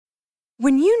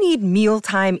When you need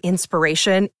mealtime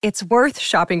inspiration, it's worth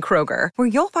shopping Kroger, where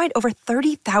you'll find over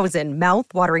 30,000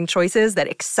 mouth-watering choices that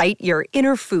excite your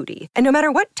inner foodie. And no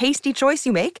matter what tasty choice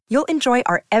you make, you'll enjoy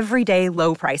our everyday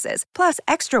low prices, plus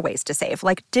extra ways to save,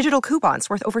 like digital coupons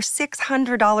worth over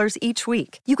 $600 each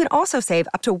week. You can also save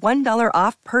up to $1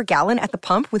 off per gallon at the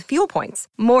pump with fuel points.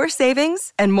 More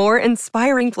savings and more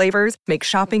inspiring flavors make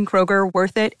shopping Kroger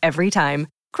worth it every time.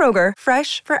 Kroger,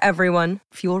 fresh for everyone.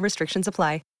 Fuel restrictions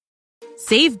apply.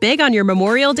 Save big on your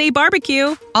Memorial Day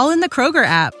barbecue, all in the Kroger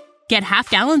app. Get half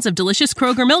gallons of delicious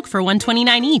Kroger milk for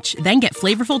 $1.29 each. Then get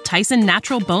flavorful Tyson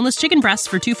natural boneless chicken breasts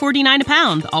for $2.49 a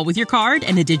pound, all with your card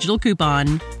and a digital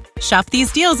coupon. Shop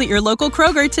these deals at your local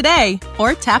Kroger today,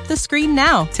 or tap the screen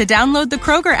now to download the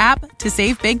Kroger app to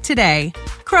save big today.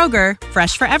 Kroger,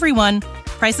 fresh for everyone.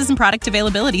 Prices and product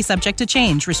availability subject to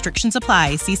change. Restrictions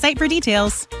apply. See site for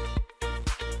details.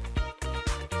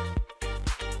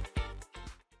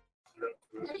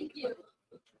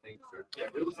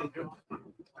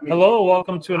 Hello,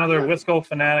 welcome to another Wisco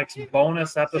Fanatics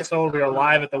bonus episode. We are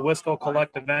live at the Wisco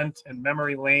Collect event in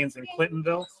Memory Lanes in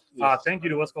Clintonville. Thank you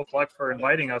to Wisco Collect for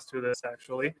inviting us to this,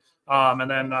 actually. And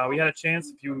then we had a chance,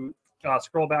 if you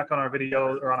scroll back on our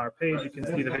video or on our page, you can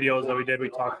see the videos that we did. We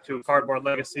talked to Cardboard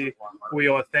Legacy, who we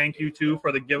owe a thank you to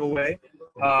for the giveaway,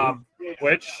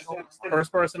 which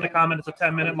first person to comment at the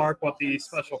 10-minute mark what the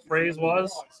special phrase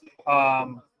was.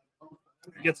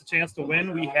 Gets a chance to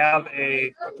win. We have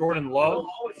a Jordan Love,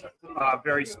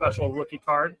 very special rookie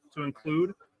card to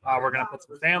include. We're going to put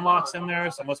some fan locks in there,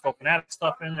 some Wisco Fanatic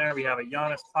stuff in there. We have a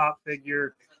Giannis pop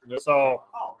figure. So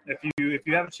if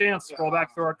you have a chance, scroll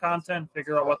back through our content,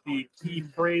 figure out what the key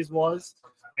phrase was.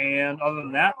 And other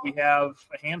than that, we have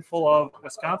a handful of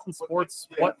Wisconsin sports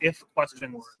what-if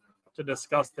questions to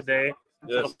discuss today.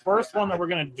 Yes. So the first one that we're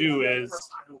going to do is,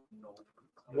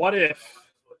 what if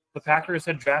the Packers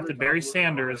had drafted Barry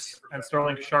Sanders and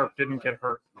Sterling Sharp didn't get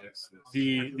hurt?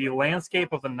 The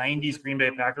landscape of the 90s Green Bay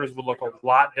Packers would look a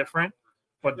lot different.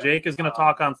 But Jake is going to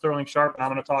talk on Sterling Sharp, and I'm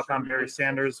going to talk on Barry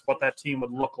Sanders, what that team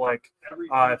would look like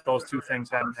if those two things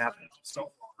hadn't happened.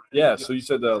 So you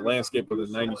said the landscape of the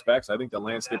 90s backs. I think the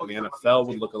landscape of the NFL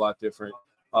would look a lot different.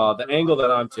 The angle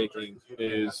that I'm taking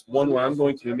is one where I'm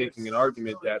going to be making an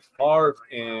argument that Favre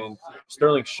and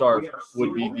Sterling Sharp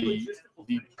would be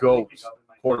the GOAT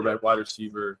quarterback wide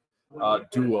receiver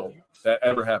duo that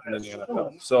ever happened in the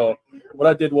NFL. So what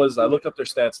I did was I looked up their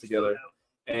stats together,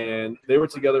 and they were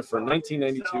together for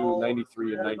 1992,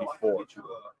 93, and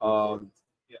 94.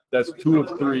 That's two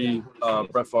of three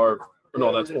Brett Favre.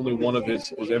 No, that's only one of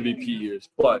his MVP years.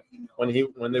 But when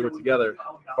they were together,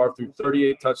 Favre threw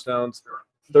 38 touchdowns,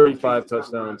 35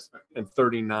 touchdowns, and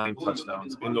 39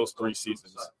 touchdowns in those 3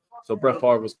 seasons. So Brett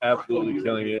Favre was absolutely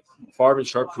killing it. Favre and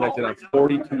Sharp connected on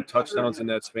 42 touchdowns in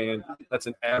that span. That's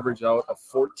an average out of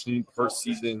 14 per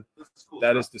season.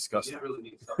 That is disgusting.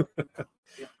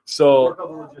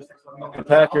 So the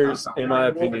Packers, in my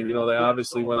opinion, they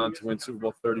obviously went on to win Super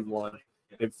Bowl 31.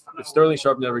 If Sterling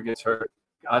Sharp never gets hurt,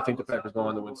 I think the Packers go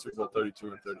on to win Super Bowl 32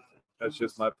 and 33. That's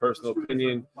just my personal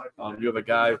opinion. You have a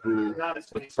guy who was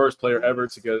the first player ever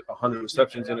to get 100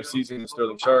 receptions in a season,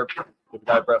 Sterling Sharp. You have a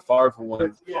guy, Brett Favre, who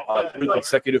won 3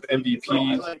 consecutive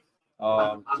MVPs.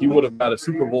 He would have got a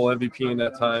Super Bowl MVP in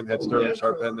that time had Sterling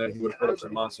Sharp been there. He would have put up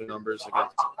some monster numbers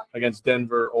against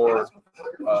Denver or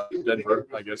Denver,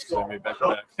 I guess, because they made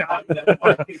back-to-back.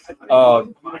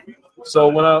 So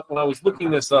when I was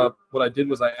looking this up, what I did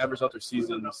was I averaged out their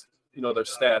seasons, their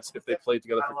stats if they played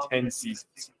together for 10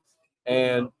 seasons.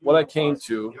 And what I came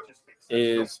to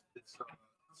is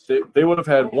they would have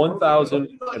had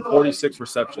 1,046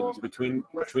 receptions between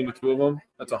the two of them.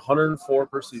 That's 104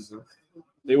 per season.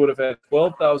 They would have had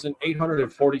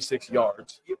 12,846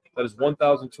 yards. That is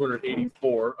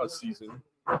 1,284 a season.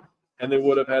 And they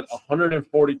would have had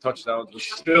 140 touchdowns,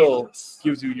 which still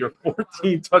gives you your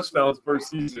 14 touchdowns per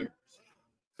season.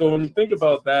 So when you think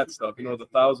about that stuff, the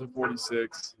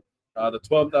 1,046, the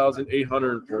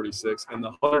 12,846, and the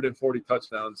 140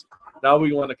 touchdowns, now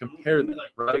we want to compare them,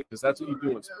 right? Because that's what you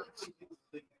do in sports.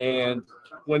 And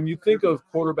when you think of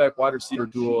quarterback wide receiver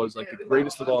duo as like the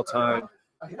greatest of all time,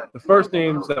 the first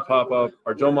names that pop up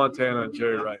are Joe Montana and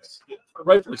Jerry Rice.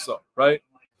 Rightfully so, right?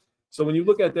 So when you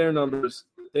look at their numbers,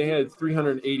 they had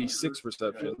 386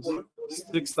 receptions,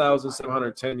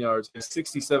 6,710 yards, and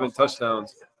 67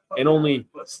 touchdowns in only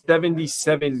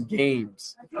 77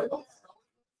 games.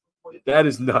 That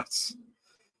is nuts.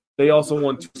 They also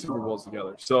won 2 Super Bowls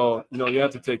together. So, you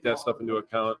have to take that stuff into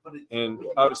account. And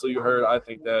obviously you heard, I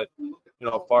think that,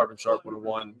 Favre and Sharp would have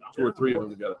won 2 or 3 of them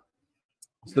together.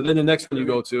 So then the next one you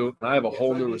go to, and I have a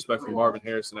whole new respect for Marvin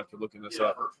Harrison after looking this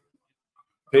up.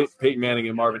 Peyton Manning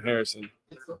and Marvin Harrison.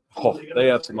 Oh, they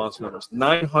have some monster numbers.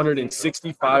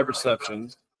 965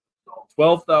 receptions,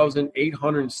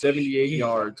 12,878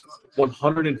 yards,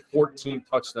 114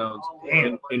 touchdowns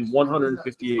in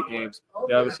 158 games.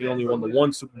 They obviously only won the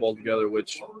one Super Bowl together,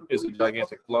 which is a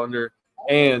gigantic blunder.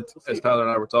 And as Tyler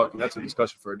and I were talking, that's a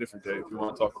discussion for a different day if you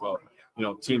want to talk about,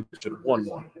 teams that should have won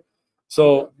one.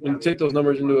 So when you take those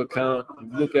numbers into account,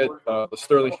 you look at the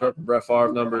Sterling Sharp and Brett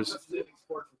Favre numbers,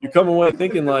 you come away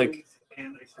thinking like,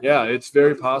 yeah, it's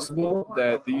very possible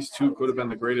that these two could have been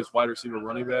the greatest wide receiver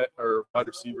running back or wide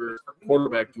receiver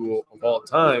quarterback duo of all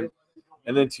time.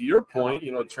 And then to your point,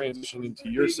 transitioning to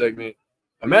your segment,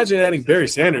 imagine adding Barry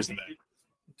Sanders in that.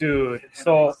 Dude,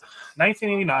 so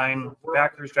 1989,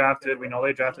 Packers drafted, we know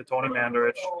they drafted Tony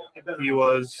Mandarich. He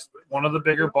was one of the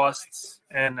bigger busts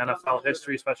in NFL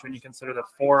history, especially when you consider that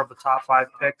 4 of the top 5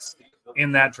 picks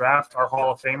in that draft are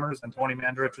Hall of Famers, and Tony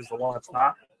Mandarich is the one that's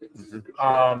not.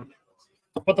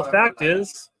 But the fact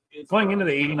is, going into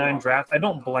the 89 draft, I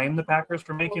don't blame the Packers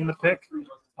for making the pick.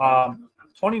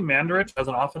 Tony Mandarich, as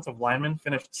an offensive lineman,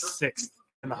 finished 6th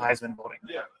in the Heisman voting.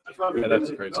 Yeah,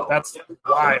 that's crazy. That's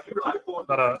why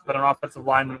that an offensive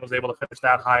lineman was able to finish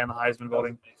that high in the Heisman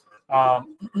voting.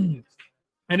 And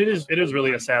it is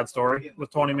really a sad story with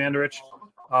Tony Mandarich.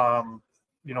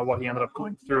 What he ended up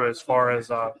going through as far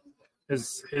as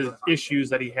his issues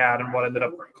that he had and what ended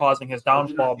up causing his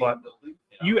downfall. But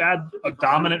you add a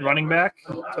dominant running back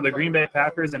to the Green Bay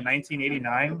Packers in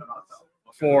 1989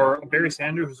 for Barry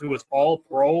Sanders, who was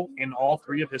all-pro in all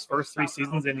 3 of his first 3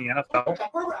 seasons in the NFL.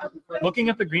 Looking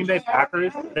at the Green Bay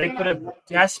Packers, they could have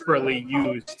desperately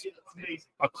used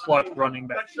a clutch running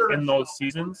back in those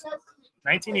seasons.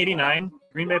 1989,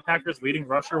 Green Bay Packers' leading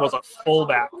rusher was a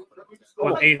fullback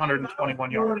with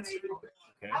 821 yards.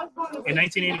 In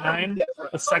 1989,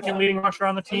 the second leading rusher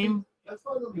on the team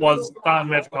was Don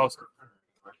Majkowski.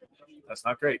 That's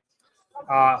not great.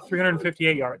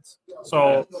 358 yards.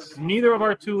 So neither of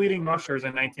our 2 leading rushers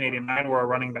in 1989 were a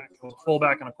running back. It was a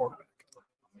fullback and a quarterback.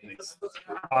 In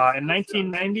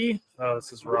 1990,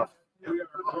 this is rough. The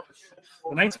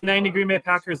 1990 Green Bay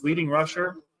Packers leading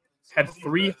rusher had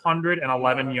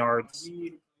 311 yards.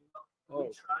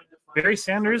 Barry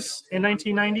Sanders in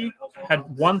 1990 had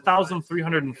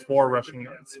 1,304 rushing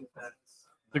yards.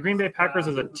 The Green Bay Packers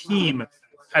as a team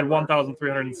had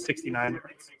 1,369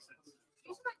 yards.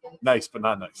 Nice, but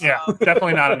not nice. Yeah,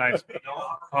 definitely not a nice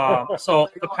one. So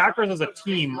the Packers as a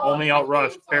team only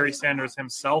outrushed Barry Sanders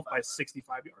himself by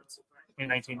 65 yards in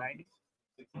 1990.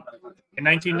 In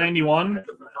 1991,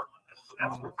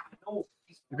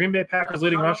 the Green Bay Packers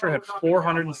leading rusher had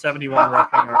 471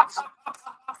 rushing yards.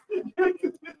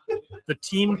 The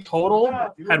team total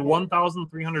had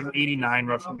 1,389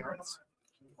 rushing yards.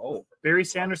 Barry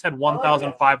Sanders had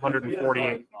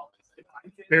 1,548.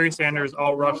 Barry Sanders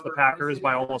outrushed the Packers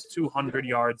by almost 200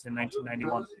 yards in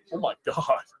 1991. Oh, my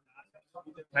God.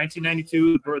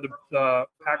 1992, the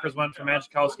Packers went from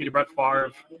Majkowski to Brett Favre.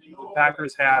 The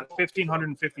Packers had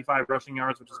 1,555 rushing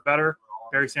yards, which is better.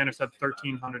 Barry Sanders had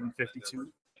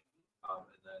 1,352.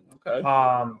 Okay.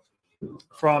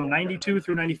 From 92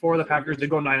 through 94, the Packers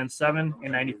did go 9-7.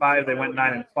 In 95, they went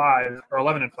 9-5 or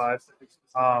 11-5.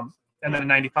 And then in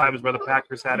 95 is where the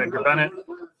Packers had Edgar Bennett.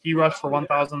 He rushed for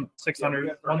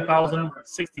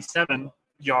 1,067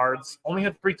 yards, only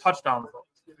had 3 touchdowns.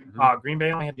 Green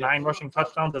Bay only had 9 rushing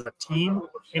touchdowns as a team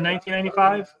in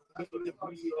 1995.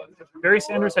 Barry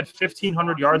Sanders had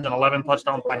 1,500 yards and 11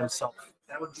 touchdowns by himself.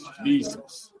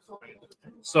 Jesus.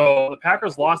 So the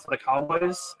Packers lost to the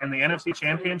Cowboys in the NFC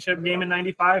Championship game in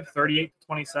 95,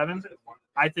 38-27.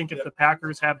 I think if the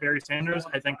Packers have Barry Sanders,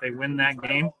 I think they win that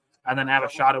game and then have a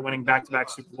shot at winning back-to-back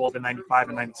Super Bowls in 95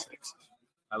 and 96.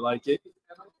 I like it.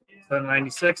 So in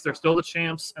 96, they're still the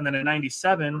champs. And then in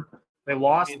 97, they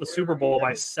lost the Super Bowl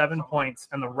by 7 points.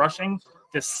 And the rushing,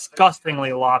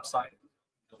 disgustingly lopsided.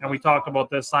 And we talked about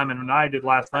this, Simon and I did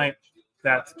last night,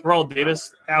 that Terrell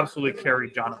Davis absolutely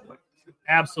carried John Elway.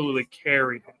 Absolutely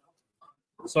carried him.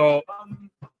 So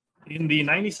in the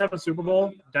 97 Super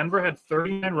Bowl, Denver had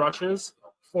 39 rushes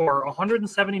for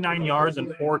 179 yards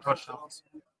and 4 touchdowns.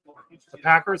 The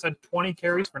Packers had 20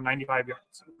 carries for 95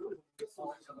 yards.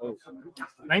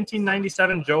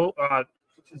 1997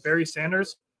 Barry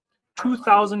Sanders,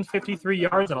 2,053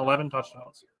 yards and 11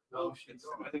 touchdowns. Looking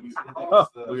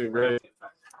great.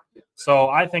 So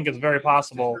I think it's very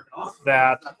possible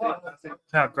that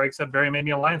Greg said Barry made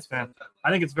me a Lions fan. I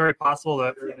think it's very possible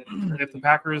that if the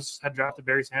Packers had drafted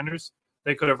Barry Sanders,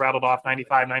 they could have rattled off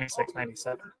 95, 96,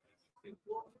 97.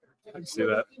 I can see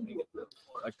that.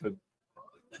 I could.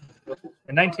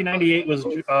 In 1998 was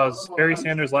Barry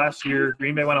Sanders' last year.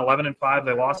 Green Bay went 11-5.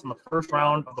 They lost in the first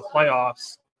round of the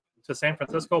playoffs to San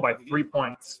Francisco by 3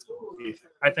 points.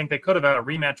 I think they could have had a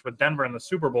rematch with Denver in the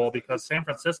Super Bowl because San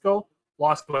Francisco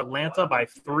lost to Atlanta by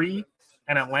 3,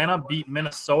 and Atlanta beat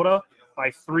Minnesota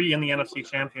by 3 in the NFC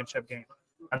Championship game.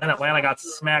 And then Atlanta got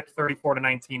smacked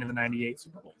 34-19 in the 98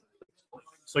 Super Bowl.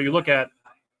 So you look at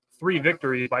 3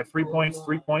 victories by 3 points,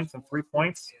 3 points, and 3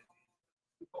 points.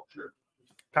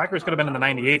 Packers could have been in the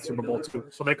 98 Super Bowl too.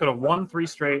 So they could have won 3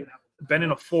 straight, been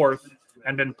in a 4th,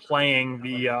 and been playing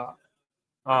the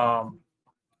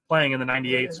playing in the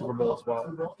 98 Super Bowl as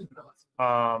well.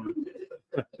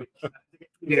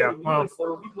 Yeah, well,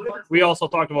 we also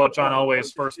talked about John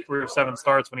Elway's first career 7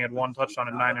 starts when he had 1 touchdown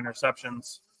and 9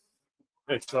 interceptions.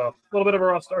 It's a little bit of a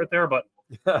rough start there, but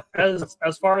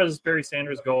as far as Barry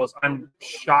Sanders goes, I'm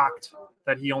shocked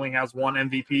that he only has 1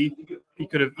 MVP. He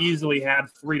could have easily had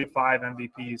 3 to 5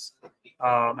 MVPs.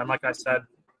 And like I said,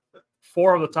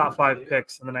 4 of the top 5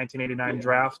 picks in the 1989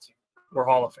 draft were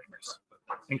Hall of Famers,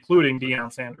 including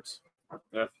Deion Sanders.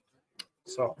 Yeah.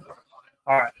 So,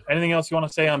 all right. Anything else you want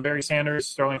to say on Barry Sanders,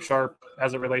 Sterling Sharp,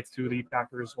 as it relates to the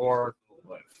Packers or?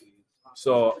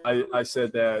 So I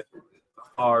said that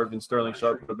Favre and Sterling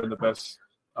Sharp would have been the best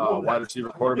wide receiver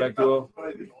quarterback duo.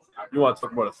 You want to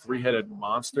talk about a 3-headed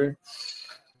monster?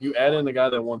 You add in the guy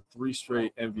that won 3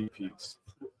 straight MVPs.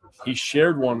 He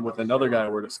shared one with another guy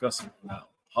we're discussing now,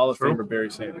 Hall of Famer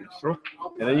Barry Sanders. True.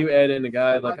 And then you add in a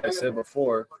guy, like I said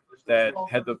before, that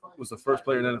was the first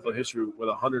player in NFL history with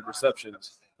 100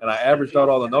 receptions. And I averaged out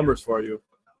all the numbers for you.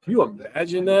 Can you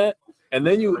imagine that? And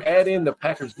then you add in the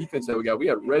Packers defense that we got. We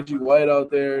had Reggie White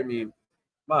out there. I mean,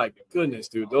 my goodness,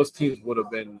 dude, those teams we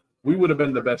would have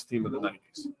been the best team of the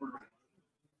 90s.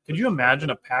 Could you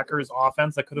imagine a Packers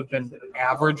offense that could have been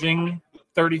averaging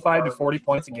 35 to 40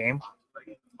 points a game?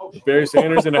 Barry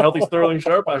Sanders and a healthy Sterling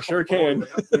Sharp? I sure can.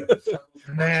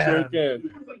 Man, Sure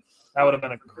can. that would have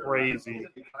been a crazy,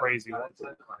 crazy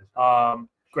one.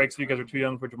 Greg, so you guys are too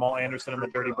young for Jamal Anderson and the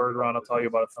Dirty Bird Run. I'll tell you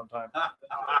about it sometime. All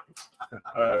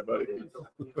right, buddy.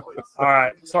 All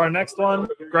right. So our next one,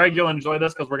 Greg, you'll enjoy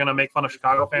this because we're going to make fun of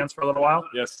Chicago fans for a little while.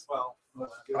 Yes.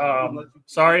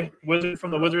 Sorry, Wizard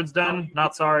from the Wizard's Den.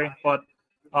 Not sorry, but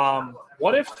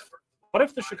what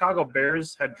if the Chicago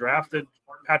Bears had drafted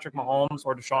Patrick Mahomes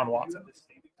or Deshaun Watson?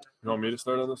 You want me to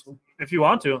start on this one? If you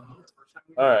want to.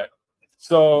 All right.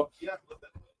 So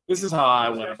this is how I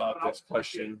went about this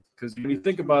question, because when you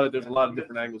think about it, there's a lot of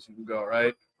different angles you can go,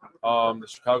 right? The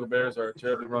Chicago Bears are a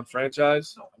terribly run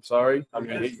franchise. I'm sorry. I'm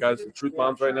going to hit you guys with truth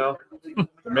bombs right now.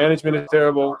 The management is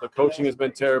terrible. The coaching has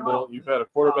been terrible. You've had a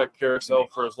quarterback carousel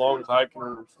for as long as I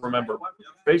can remember,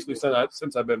 basically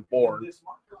since I've been born.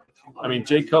 I mean,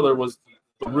 Jay Cutler was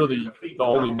really the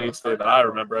only mainstay that I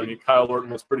remember. I mean, Kyle Orton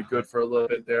was pretty good for a little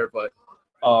bit there, but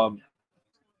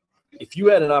if you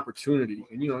had an opportunity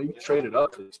and, you traded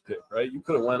up for this pick, right? You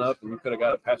could have went up and you could have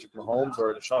got a Patrick Mahomes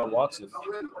or a Deshaun Watson.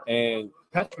 And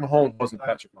Patrick Mahomes wasn't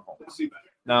Patrick Mahomes.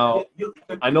 Now,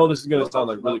 I know this is going to sound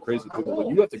like really crazy to people, but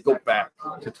you have to go back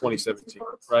to 2017,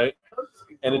 right?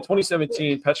 And in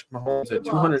 2017, Patrick Mahomes had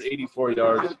 284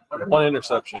 yards, 1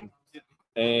 interception,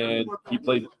 and he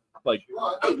played like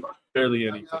barely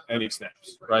any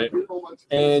snaps, right?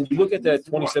 And you look at that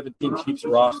 2017 Chiefs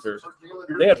roster,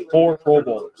 they had 4 Pro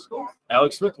Bowlers.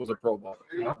 Alex Smith was a Pro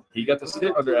Bowler. He got to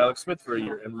sit under Alex Smith for a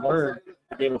year and learn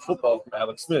the game of football from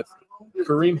Alex Smith.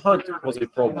 Kareem Hunt was a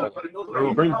Pro Bowler.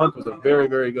 Kareem Hunt was a very,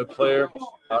 very good player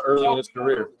early in his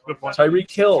career. Tyreek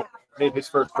Hill made his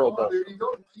first Pro Bowl.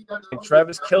 And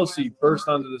Travis Kelce burst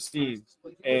onto the scene.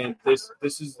 And this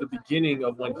is the beginning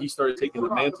of when he started taking the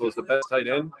mantle as the best tight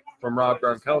end from Rob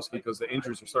Gronkowski, because the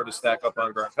injuries were starting to stack up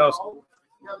on Gronkowski.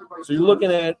 So you're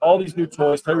looking at all these new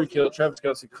toys, Tyreek Hill, Travis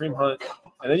Kelce, Kareem Hunt,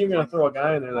 and then you're going to throw a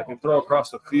guy in there that can throw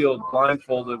across the field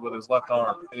blindfolded with his left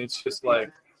arm. And it's just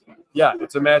like, yeah,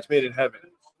 it's a match made in heaven.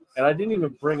 And I didn't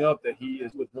even bring up that he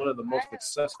is with one of the most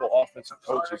successful offensive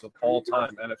coaches of all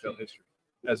time in NFL history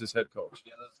as his head coach.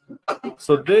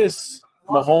 So this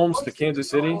Mahomes to Kansas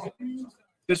City,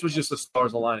 this was just the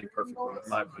stars aligning perfectly, in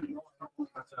my opinion.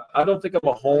 I don't think a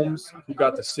Mahomes who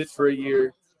got to sit for a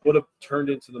year would have turned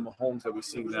into the Mahomes that we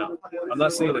see now. I'm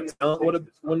not saying the talent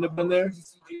wouldn't have been there,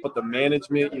 but the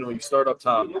management, you start up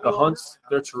top. The Hunts,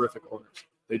 they're terrific owners.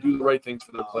 They do the right things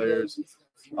for their players.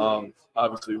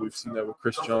 Obviously, we've seen that with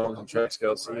Chris Jones and Travis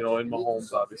Kelce, and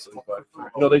Mahomes, obviously.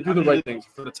 But, they do the right things.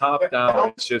 From the top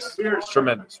down, it's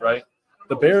tremendous, right?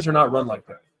 The Bears are not run like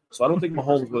that. So I don't think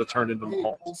Mahomes would have turned into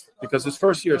Mahomes, because his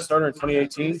first year, starter in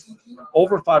 2018,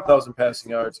 over 5,000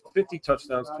 passing yards, 50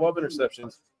 touchdowns, 12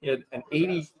 interceptions. He had an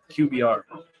 80 QBR.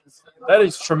 That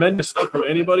is tremendous stuff from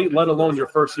anybody, let alone your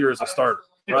first year as a starter,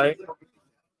 right?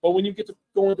 But when you get to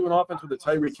go into an offense with a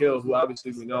Tyreek Hill, who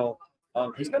obviously we know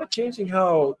He's kind of changing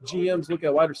how GMs look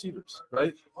at wide receivers,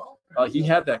 right? He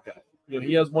had that guy.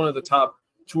 He has one of the top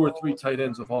 2 or 3 tight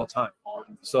ends of all time.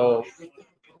 So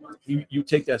you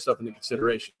take that stuff into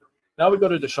consideration. Now we go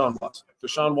to Deshaun Watson.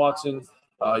 Deshaun Watson,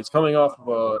 he's coming off of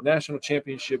a national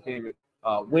championship game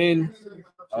win.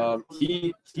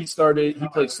 He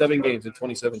played 7 games in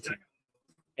 2017,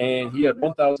 and he had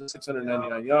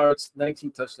 1,699 yards,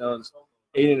 19 touchdowns,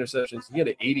 8 interceptions. He had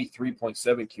an 83.7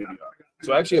 QBR.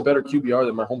 So actually a better QBR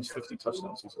than Mahomes' 50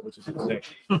 touchdown season, which is insane.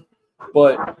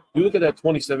 But you look at that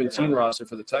 2017 roster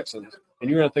for the Texans, and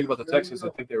you're going to think about the Texans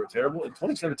and think they were terrible. In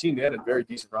 2017, they had a very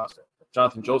decent roster.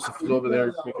 Jonathan Joseph was over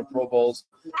there making Pro Bowls.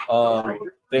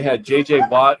 They had J.J.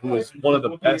 Watt, who was one of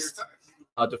the best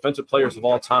defensive players of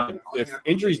all time. If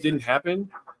injuries didn't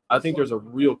happen, I think there's a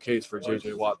real case for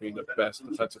J.J. Watt being the best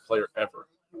defensive player ever.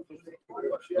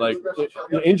 Like,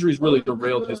 the injuries really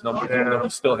derailed his numbers, even though he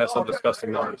still has some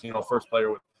disgusting numbers. First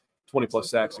player with 20-plus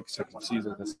sacks in consecutive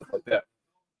seasons and stuff like that.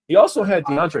 He also had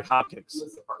DeAndre Hopkins.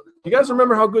 You guys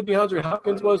remember how good DeAndre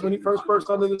Hopkins was when he first burst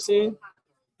onto the scene?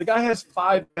 The guy has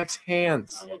 5X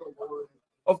hands.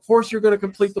 Of course you're going to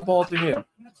complete the ball to him.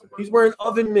 He's wearing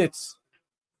oven mitts.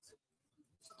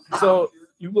 So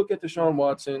you look at Deshaun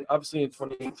Watson. Obviously in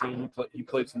 2018, he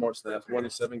played some more snaps, 1 in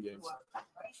 7 games.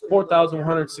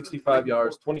 4,165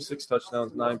 yards, 26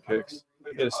 touchdowns, 9 picks.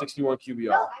 He had a 61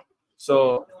 QBR.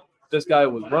 So this guy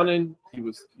was running. He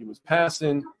was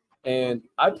passing. And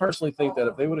I personally think that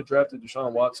if they would have drafted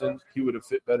Deshaun Watson, he would have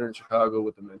fit better in Chicago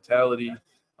with the mentality.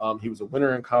 He was a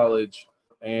winner in college,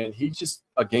 and he's just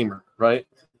a gamer, right?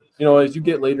 As you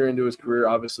get later into his career,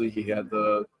 obviously he had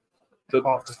the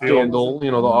scandal, the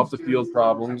off-the-field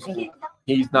problems.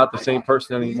 He's not the same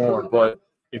person anymore. But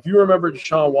if you remember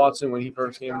Deshaun Watson when he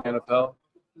first came in the NFL,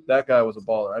 that guy was a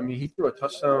baller. I mean, he threw a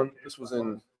touchdown. This was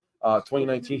in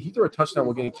 2019. He threw a touchdown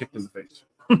while getting kicked in the face.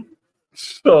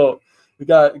 So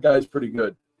the guy's pretty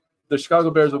good. The Chicago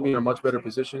Bears would be in a much better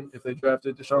position if they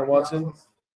drafted Deshaun Watson,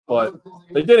 but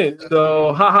they didn't.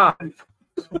 So,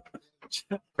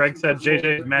 Greg said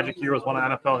JJ's magic year was one of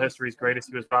NFL history's greatest.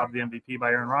 He was robbed the MVP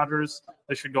by Aaron Rodgers.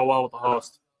 This should go well with the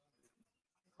host.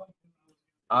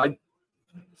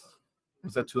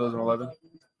 Was that 2011? Was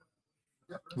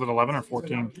it 11 or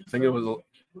 14? I think it was.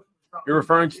 You're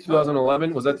referring to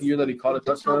 2011? Was that the year that he caught a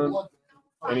touchdown?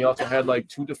 And he also had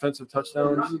 2 defensive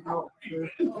touchdowns.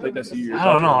 I think that's the year. I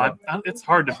don't know. It's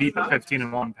hard to beat the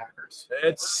 15-1 Packers.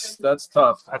 That's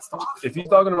tough. That's tough. If you're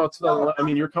talking about 2011, I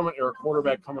mean, you're a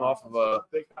quarterback coming off of a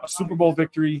Super Bowl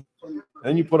victory, and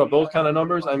then you put up those kind of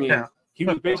numbers. I mean, He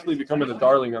was basically becoming the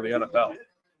darling of the NFL.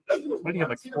 What did he have,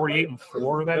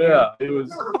 48-4 that year? Yeah, it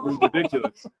was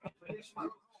ridiculous.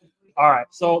 All right.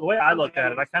 So the way I looked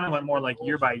at it, I kind of went more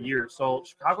year by year. So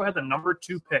Chicago had the number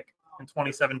 2 pick in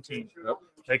 2017. Yep.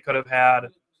 They could have had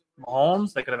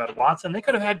Mahomes. They could have had Watson. They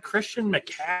could have had Christian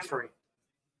McCaffrey.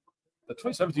 The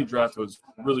 2017 draft was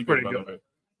really good. Pretty good.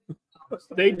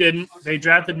 They didn't. They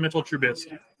drafted Mitchell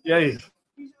Trubisky. Yeah.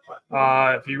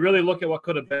 If you really look at what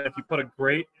could have been, if you put a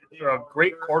great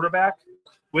quarterback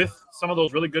with some of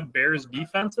those really good Bears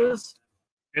defenses,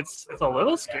 it's a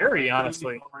little scary,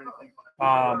 honestly.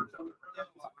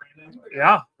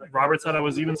 Yeah, Robert said I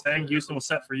was even saying Houston was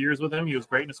set for years with him. He was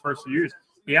great in his first few years.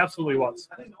 He absolutely was.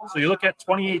 So you look at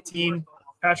 2018,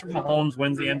 Patrick Mahomes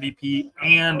wins the MVP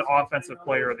and Offensive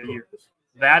Player of the Year.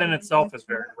 That in itself is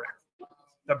very rare.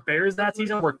 The Bears that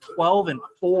season were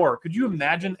 12-4. Could you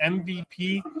imagine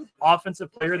MVP,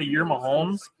 Offensive Player of the Year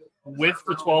Mahomes with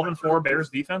the 12-4 Bears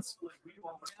defense?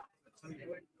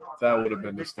 That would have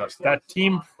been disgusting. That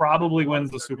team probably wins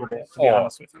the Super Bowl, to be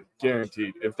honest with you.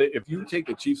 Guaranteed. If you take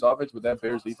the Chiefs offense with that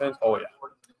Bears defense, oh yeah.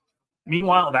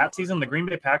 Meanwhile, that season, the Green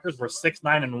Bay Packers were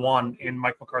 6-9-1 in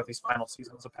Mike McCarthy's final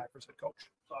season as a Packers head coach.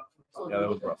 Yeah, that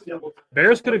was rough.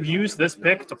 Bears could have used this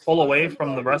pick to pull away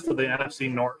from the rest of the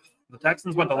NFC North. The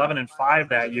Texans went 11-5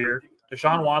 that year.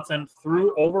 Deshaun Watson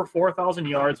threw over 4,000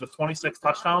 yards with 26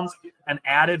 touchdowns and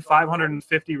added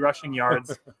 550 rushing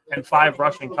yards and 5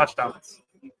 rushing touchdowns.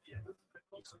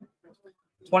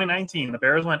 2019, the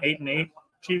Bears went 8-8.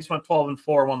 Chiefs went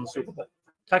 12-4, won the Super Bowl.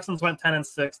 Texans went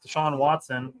 10-6. Deshaun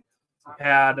Watson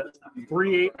had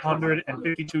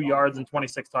 3,852 yards and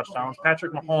 26 touchdowns.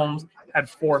 Patrick Mahomes had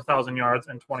 4,000 yards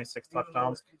and 26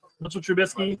 touchdowns. Mitchell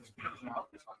Trubisky,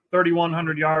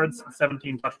 3,100 yards,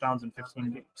 17 touchdowns in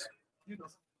 15 games.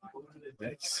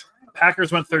 Nice.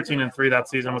 Packers went 13-3 that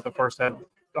season with the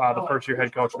first-year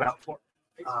head coach Matt LaFleur.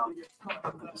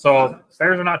 So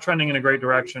Bears are not trending in a great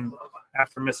direction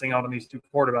after missing out on these 2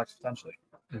 quarterbacks potentially.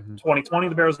 2020,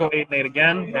 the Bears go 8-8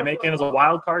 again. They make it as a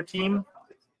wild card team,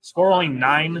 score only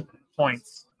 9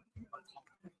 points.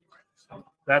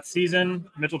 That season,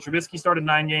 Mitchell Trubisky started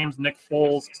 9 games. Nick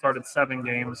Foles started 7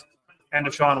 games. And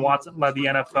Deshaun Watson led the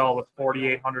NFL with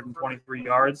 4,823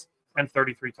 yards and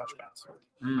 33 touchdowns.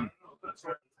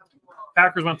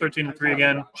 Packers went 13-3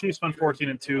 again. Chiefs went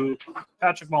 14-2.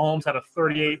 Patrick Mahomes had a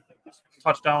 38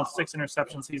 touchdown, 6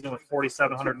 interception season with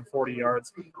 4,740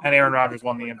 yards, and Aaron Rodgers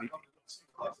won the MVP.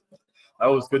 That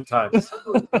was good times.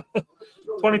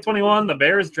 2021, the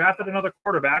Bears drafted another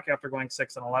quarterback after going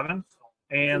 6-11,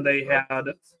 and they had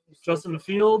Justin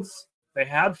Fields, they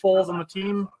had Foles on the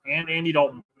team, and Andy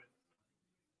Dalton.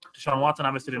 Deshaun Watson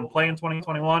obviously didn't play in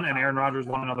 2021, and Aaron Rodgers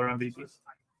won another MVP.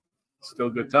 Still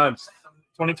good times.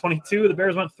 2022, the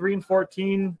Bears went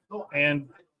 3-14, and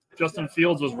Justin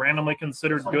Fields was randomly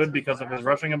considered good because of his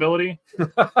rushing ability.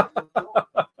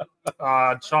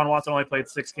 Deshaun Watson only played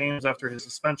 6 games after his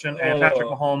suspension, and Patrick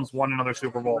Mahomes won another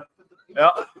Super Bowl. Yeah.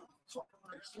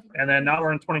 And then now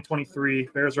we're in 2023.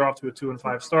 Bears are off to a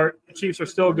 2-5 start. The Chiefs are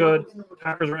still good.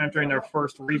 Packers are entering their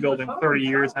first rebuild in 30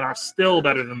 years and are still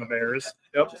better than the Bears.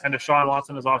 Yep. And Deshaun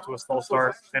Watson is off to a slow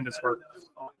start and is hurt.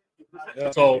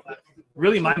 Yeah. So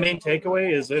really my main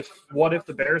takeaway is what if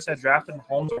the Bears had drafted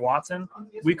Mahomes or Watson,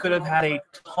 we could have had a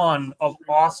ton of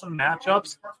awesome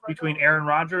matchups between Aaron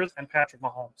Rodgers and Patrick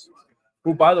Mahomes.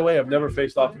 Who, by the way, have never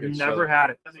faced off against each other. Never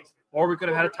had it. Or we could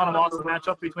have had a ton of awesome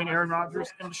matchups between Aaron Rodgers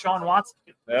and Deshaun Watson.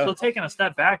 Yeah. So taking a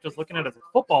step back, just looking at it as a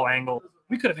football angle,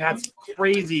 we could have had some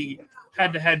crazy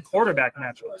head-to-head quarterback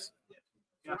matchups.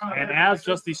 And as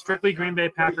just the strictly Green Bay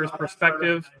Packers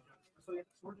perspective,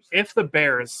 if the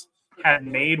Bears had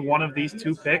made one of these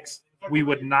 2 picks, we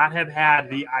would not have had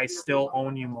the I still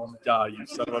own you moment. You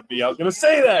son of a B. I was going to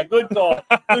say that. Good call.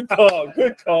 Good call.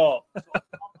 Good call.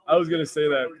 I was going to say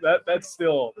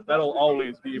that. That'll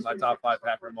always be my top 5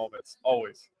 Packer moments.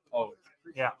 Always. Always.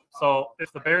 Yeah. So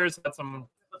if the Bears had some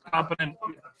competent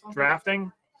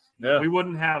drafting, we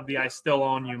wouldn't have the I still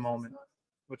own you moment,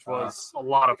 which was a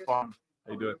lot of fun.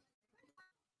 How you doing?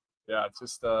 Yeah, it's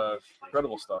just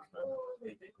incredible stuff, man.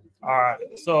 All right.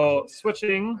 So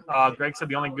switching, Greg said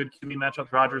the only good QB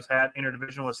matchups Rodgers had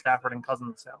interdivision was Stafford and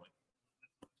Cousins, sadly.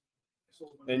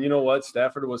 And you know what?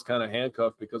 Stafford was kind of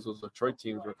handcuffed because those Detroit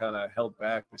teams were kind of held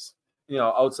back.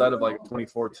 Outside of like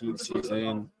 2014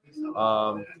 season,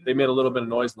 they made a little bit of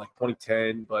noise in like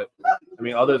 2010. But I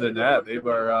mean, other than that, they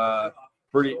were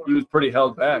pretty. He was pretty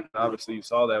held back. Obviously, you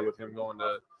saw that with him going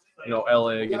to,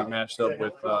 LA, getting matched up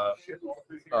with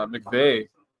McVay,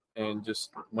 and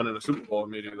just winning a Super Bowl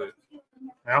immediately.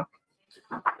 Yeah.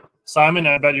 Simon,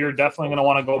 I bet you're definitely going to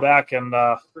want to go back and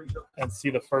see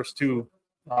the first 2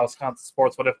 Wisconsin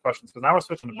Sports What If questions, because now we're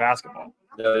switching to basketball.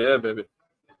 Yeah, baby.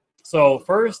 So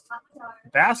first,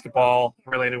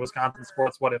 basketball-related Wisconsin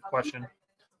Sports What If question.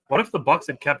 What if the Bucks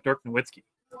had kept Dirk Nowitzki?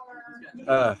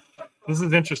 This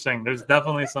is interesting. There's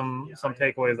definitely some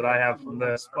takeaways that I have from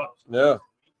this. But yeah.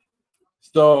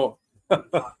 So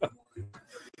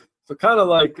kind of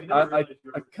like I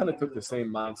kind of took the same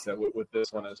mindset with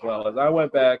this one as well. As I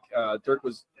went back, Dirk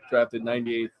was drafted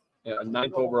 9th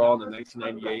overall in the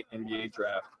 1998 NBA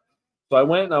draft. So I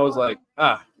went and I was like,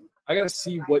 I got to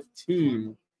see what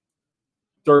team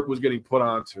Dirk was getting put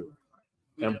onto.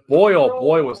 And boy, oh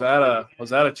boy, was that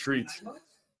a treat.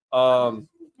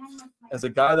 As a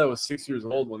guy that was 6 years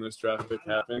old when this draft pick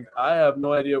happened, I have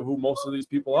no idea who most of these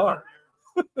people are.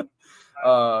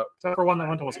 Except for one that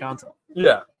went to Wisconsin.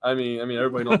 Yeah, I mean,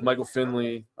 everybody knows Michael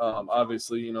Finley.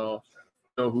 Obviously, you know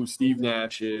who Steve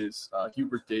Nash is,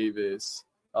 Hubert Davis,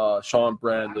 Sean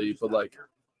Bradley, but like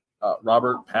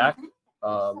Robert Pack.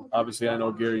 Obviously, I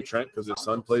know Gary Trent because his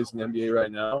son plays in the NBA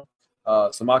right now.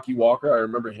 Samaki Walker, I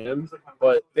remember him.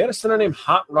 But they had a center named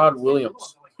Hot Rod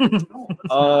Williams.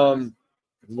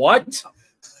 What?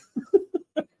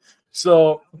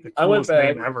 So I went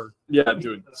back. Ever. Yeah,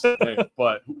 dude.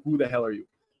 But who the hell are you?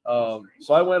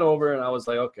 So I went over and I was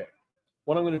like, okay,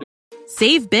 what I'm going to do.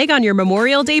 Save big on your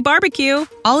Memorial Day barbecue,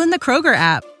 all in the Kroger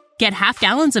app. Get half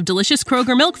gallons of delicious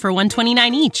Kroger milk for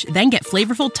 $1.29 each. Then get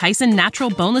flavorful Tyson natural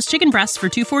boneless chicken breasts for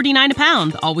 $2.49 a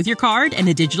pound, all with your card and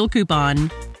a digital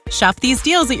coupon. Shop these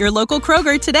deals at your local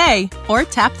Kroger today, or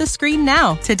tap the screen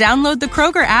now to download the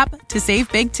Kroger app to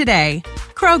save big today.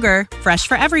 Kroger, fresh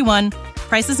for everyone.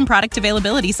 Prices and product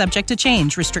availability subject to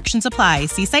change. Restrictions apply.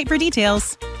 See site for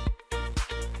details.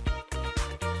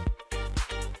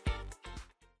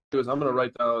 I'm going to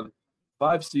write down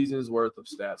 5 seasons worth of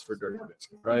stats for Dirk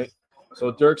Nowitzki, right?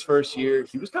 So Dirk's first year,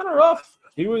 he was kind of rough.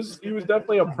 He was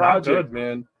definitely a project,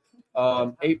 man.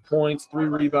 8 points, 3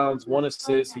 rebounds, 1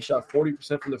 assist. He shot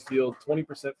 40% from the field,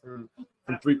 20% from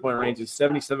 3-point range, and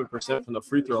 77% from the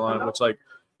free throw line, which, like,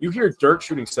 You hear Dirk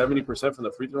shooting 70% from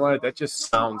the free throw line, that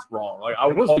just sounds wrong. Like I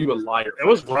would call you a liar. It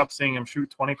was rough seeing him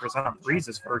shoot 20% on threes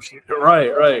his first year.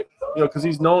 Right. Because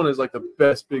he's known as like the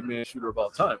best big man shooter of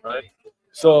all time, right?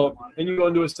 So then you go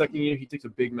into his second year, he takes a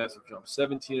big massive jump.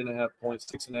 17.5 points,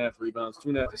 6.5 rebounds,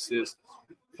 2.5 assists,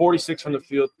 46 from the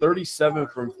field, 37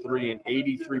 from three, and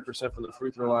 83% from the free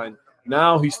throw line.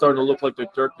 Now he's starting to look like the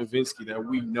Dirk Nowitzki that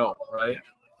we know, right?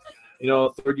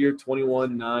 Third year,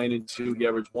 21, 9, and 2. He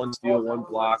averaged 1 steal, 1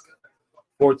 block.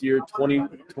 Fourth year,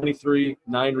 23,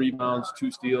 9 rebounds, 2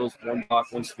 steals, 1 block,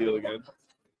 1 steal again.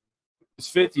 His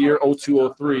fifth year,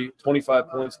 02-03, 25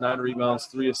 points, 9 rebounds,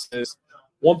 3 assists,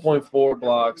 1.4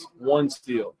 blocks, 1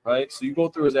 steal, right? So you go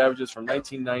through his averages from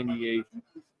 1998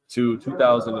 to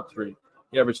 2003.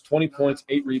 He averaged 20 points,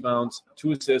 8 rebounds,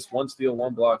 2 assists, 1 steal,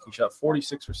 1 block. He shot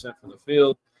 46% from the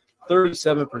field,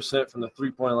 37% from the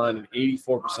three-point line, and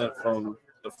 84% from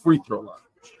the free throw line.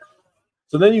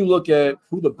 So then you look at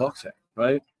who the Bucks had,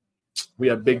 right? We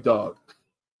had Big Dog.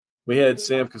 We had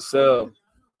Sam Cassell.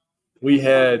 We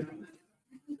had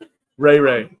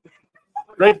Ray.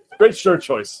 Great shirt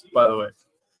choice, by the way.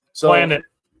 So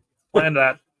Planned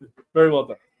that. Very well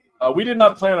done. We did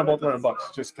not plan on both wearing Bucks.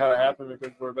 It just kind of happened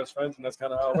because we're best friends, and that's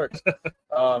kind of how it works.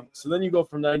 So then you go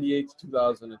from 98 to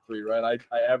 2003, right?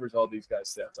 I average all these guys'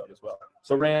 stats out as well.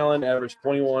 So Ray Allen averaged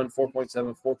 21,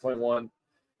 4.7,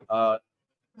 4.1.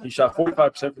 He shot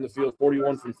 45% from the field,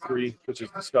 41 from 3, which is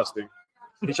disgusting.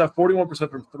 He shot 41%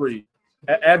 from 3.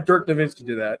 Add Dirk Nowitzki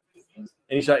to that, and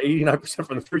he shot 89%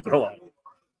 from the free throw line.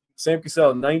 Sam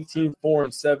Cassell, 19, 4,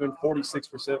 and 7,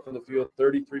 46% from the field,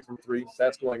 33 from 3.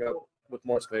 That's going up with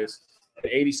more space,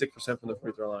 and 86% from the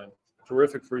free throw line.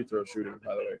 Terrific free throw shooting,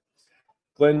 by the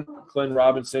way. Glenn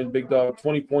Robinson, Big Dog,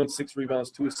 20 points, 6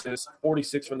 rebounds, 2 assists,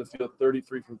 46 from the field,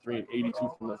 33 from 3, and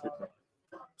 82 from the free throw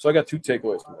line. So I got 2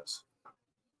 takeaways from this.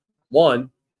 One,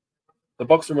 the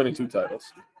Bucks are winning 2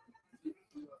 titles.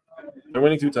 They're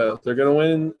winning 2 titles. They're gonna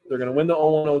win the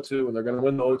 01-02, and they're gonna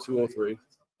win the 02-03.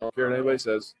 I don't care what anybody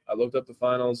says. I looked up the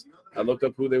finals. I looked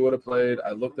up who they would have played. I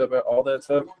looked up at all that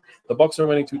stuff. The Bucks are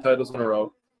winning 2 titles in a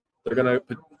row. They're going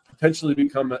to potentially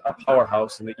become a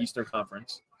powerhouse in the Eastern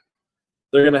Conference.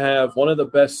 They're going to have one of the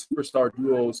best superstar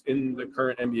duos in the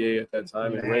current NBA at that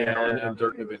time, in Ray Allen and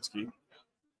Dirk Nowitzki.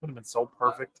 Would have been so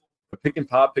perfect. The pick and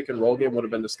pop, pick and roll game would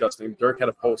have been disgusting. Dirk had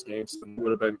a post game, so it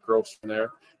would have been gross from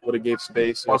there. Would have gave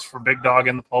space. Plus for Big Dog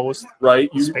in the post, right?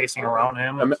 Spacing around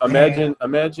him.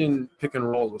 Imagine pick and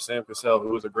rolls with Sam Cassell, who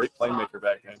was a great playmaker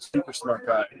back then, super smart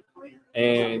guy,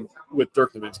 and with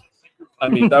Dirk Nowitzki. I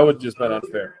mean, that would have just been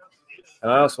unfair.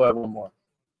 And I also have one more.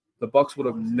 The Bucks would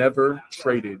have never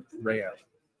traded Ray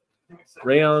Allen.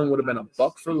 Ray Allen would have been a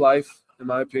Buck for life, in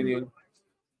my opinion.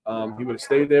 He would have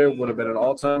stayed there, would have been an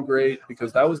all-time great,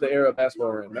 because that was the era of basketball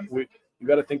we're in. You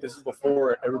got to think this is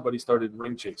before everybody started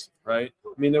ring chasing, right?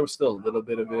 I mean, there was still a little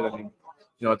bit of it. I mean,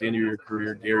 at the end of your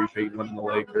career, Gary Payton went on the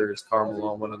Lakers, Karl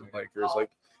Malone went on the Lakers.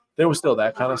 Like, there was still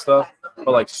that kind of stuff.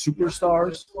 But, like,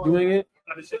 superstars doing it,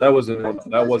 that wasn't a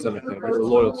thing. You were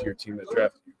loyal to your team that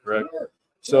drafted you, correct?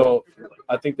 So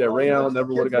I think that Ray Allen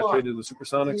never would have got traded to the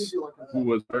Supersonics, who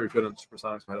was very good on the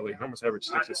Supersonics, by the way. He almost averaged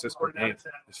 6 assists per game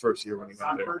his first year when he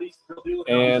got there.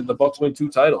 And the Bucks win 2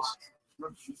 titles.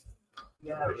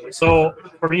 So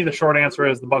for me, the short answer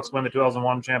is the Bucks win the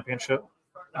 2001 championship.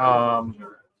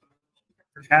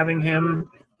 Having him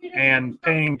and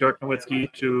paying Dirk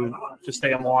Nowitzki to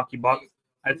stay a Milwaukee Buck,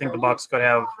 I think the Bucks could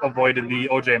have avoided the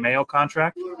O.J. Mayo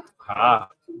contract.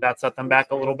 That set them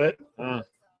back a little bit.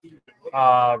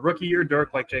 Rookie year,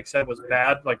 Dirk, like Jake said, was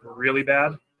bad, like really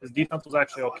bad. His defense was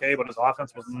actually okay, but his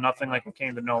offense was nothing like we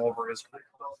came to know over his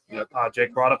career.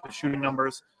 Jake brought up his shooting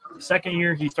numbers. Second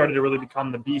year, he started to really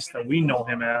become the beast that we know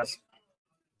him as.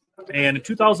 And in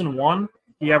 2001,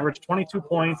 he averaged 22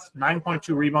 points,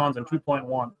 9.2 rebounds, and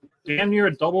 2.1. Damn near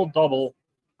a double-double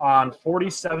on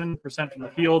 47% from the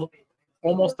field,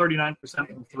 almost 39%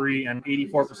 from 3, and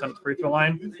 84% from the free throw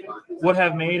line. Would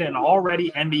have made an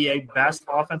already NBA best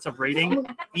offensive rating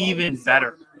even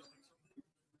better.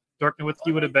 Dirk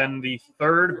Nowitzki would have been the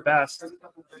 3rd best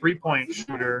three-point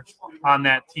shooter on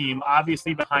that team,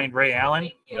 obviously behind Ray Allen.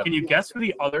 Yep. Can you guess who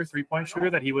the other three-point shooter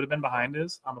that he would have been behind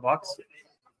is on the Bucks?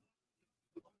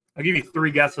 I'll give you 3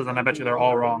 guesses, and I bet you they're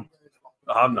all wrong.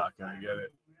 I'm not going to get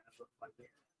it.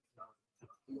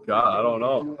 God, I don't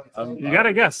know. You got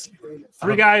to guess.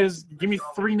 3 guys. Give me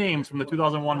 3 names from the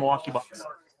 2001 Milwaukee Bucks.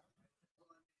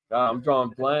 God, I'm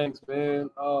drawing blanks, man.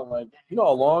 Oh, my. You know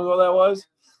how long ago that was?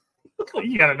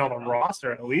 You got to know the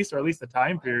roster at least, or at least the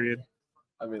time period.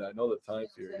 I mean, I know the time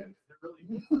period.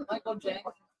 Michael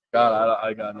Jackson. God,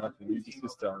 I got nothing. You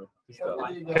just tell me.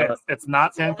 Okay, it's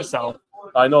not Sam Cassell.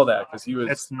 I know that because he was.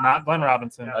 It's not Glenn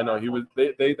Robinson. I know he was.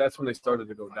 They that's when they started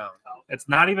to go down. It's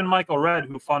not even Michael Redd,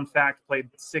 who, fun fact, played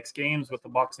 6 games with the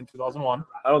Bucks in 2001.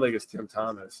 I don't think it's Tim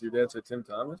Thomas. Your dad said Tim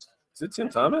Thomas? Is it Tim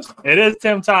Thomas? It is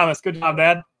Tim Thomas. Good job,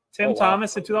 Dad. Tim wow.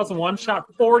 Thomas in 2001 shot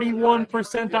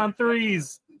 41% on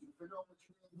threes.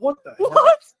 What the hell?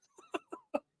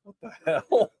 What the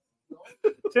hell?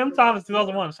 Tim Thomas,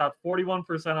 2001, shot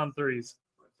 41% on threes.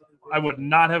 I would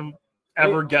not have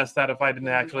ever guessed that if I didn't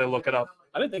actually look it up.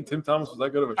 I didn't think Tim Thomas was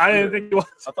that good of a shooter. I didn't think he was.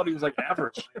 I thought he was like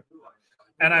average.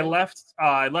 And I left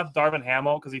Darvin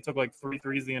Hamill because he took like 3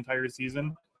 threes the entire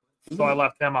season. So I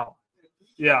left him out.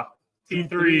 Yeah.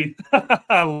 T3.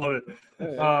 I love it.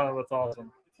 Oh, that's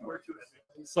awesome.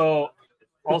 So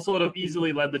also would have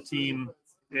easily led the team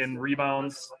in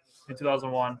rebounds in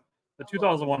 2001. The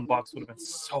 2001 Bucks would have been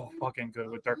so fucking good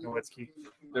with Dirk Nowitzki.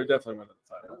 They're definitely winning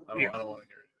the title. I don't want to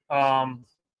hear it.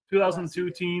 2002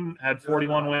 team had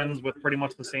 41 wins with pretty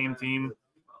much the same team,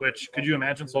 which could you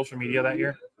imagine social media that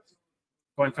year?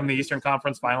 Going from the Eastern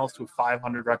Conference Finals to a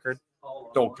 500 record.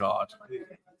 Oh, God.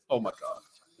 Oh, my God.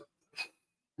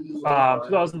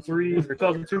 2003 or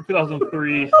 2002,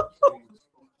 2003.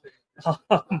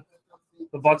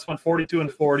 The Bucks went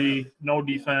 42-40, no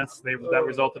defense. That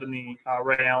resulted in the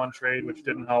Ray Allen trade, which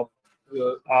didn't help.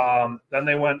 Then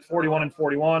they went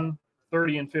 41-41,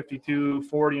 30-52,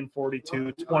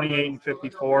 40-42,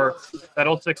 28-54. That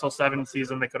 06-07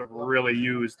 season, they could have really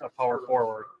used a power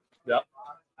forward. Yep.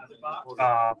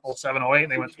 07-08,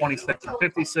 they went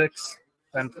 26-56,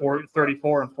 then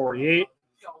 34-48.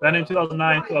 Then in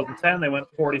 2009, 2010, they went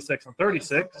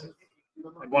 46-36.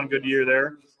 Like one good year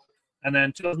there. And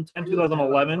then 2010,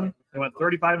 2011, they went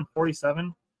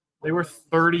 35-47. They were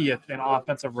 30th in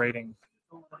offensive rating.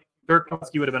 Dirk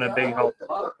Nowitzki would have been a big help.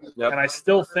 Yep. And I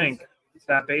still think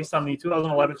that based on the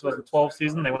 2011-2012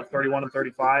 season, they went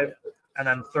 31-35 and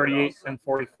then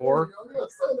 38-44.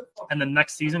 And the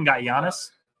next season got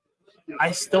Giannis. I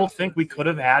still think we could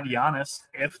have had Giannis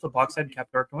if the Bucks had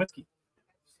kept Dirk Nowitzki.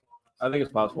 I think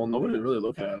it's possible. Nobody really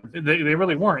looked at him. They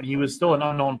really weren't. He was still an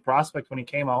unknown prospect when he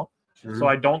came out. Mm-hmm. So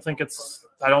I don't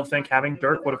think having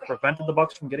Dirk would have prevented the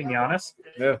Bucks from getting Giannis.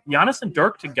 Yeah. Giannis and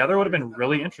Dirk together would have been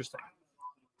really interesting.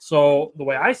 So the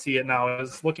way I see it now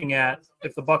is looking at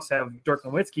if the Bucks have Dirk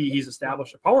Nowitzki, he's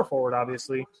established a power forward,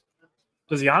 obviously.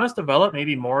 Does Giannis develop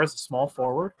maybe more as a small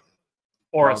forward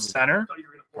or a center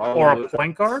or a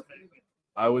point guard?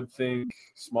 I would think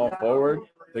small forward.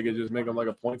 They could just make him like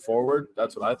a point forward.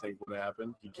 That's what I think would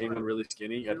happen. He came in really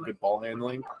skinny. He had good ball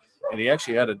handling. And he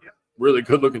actually had a really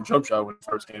good-looking jump shot when he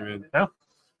first came in. Yeah.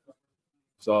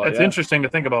 So it's interesting to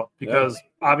think about because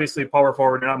obviously power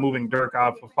forward, you're not moving Dirk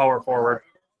off of power forward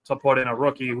to put in a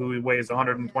rookie who weighs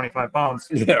 125 pounds.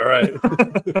 Yeah, right.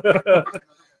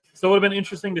 So it would have been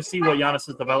interesting to see what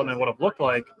Giannis's development would have looked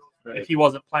like if he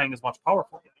wasn't playing as much power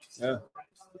forward. Yeah.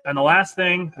 And the last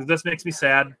thing, this makes me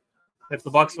sad, if the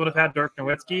Bucks would have had Dirk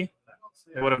Nowitzki,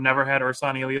 they would have never had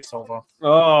Ersan Ilyasova.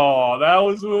 Oh, that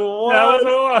was who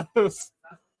it was.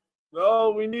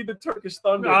 No, we need the Turkish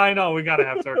Thunder. I know, we got to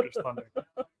have Turkish Thunder.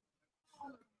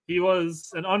 He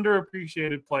was an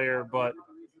underappreciated player, but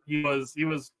he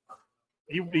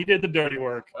did the dirty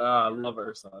work. I love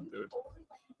Ersan, dude.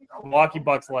 Milwaukee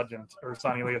Bucks legend,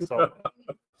 Ersan Ilyasova.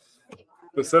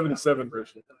 The 77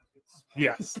 version.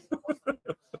 Yes.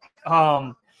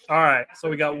 All right. So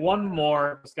we got one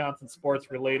more Wisconsin sports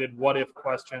related what if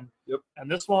question. Yep. And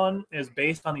this one is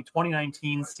based on the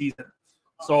 2019 season.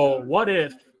 So what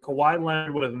if Kawhi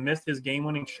Leonard would have missed his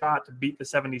game-winning shot to beat the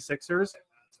 76ers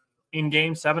in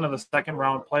Game 7 of the second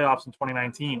round playoffs in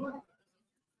 2019?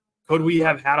 Could we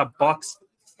have had a Bucks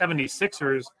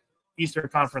 76ers Eastern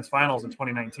Conference Finals in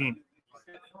 2019?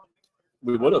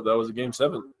 We would have. That was a Game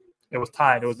 7. It was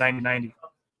tied. It was 90-90.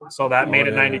 So that made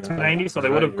it 92-90. So they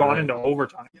would have gone into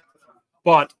overtime.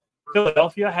 But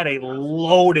Philadelphia had a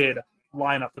loaded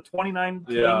lineup. The 29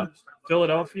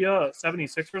 Philadelphia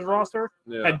 76ers roster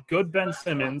had good Ben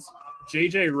Simmons,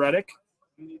 J.J. Redick,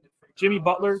 Jimmy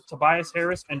Butler, Tobias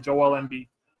Harris, and Joel Embiid.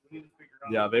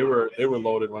 Yeah, they were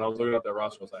loaded. When I was looking at that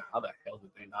roster, I was like, how the hell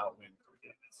did they not win?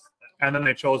 And then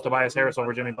they chose Tobias Harris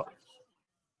over Jimmy Butler.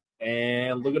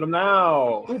 And look at them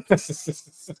now.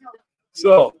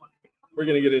 So we're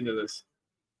going to get into this.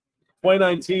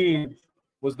 2019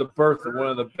 was the birth of one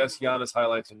of the best Giannis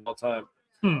highlights of all time.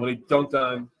 When he dunked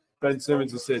on Ben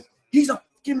Simmons and said, he's a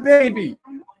fucking baby.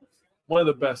 One of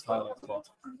the best highlights of all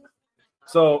time.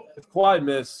 So if Kawhi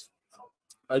missed,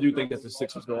 I do think that the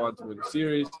Sixers go on to win the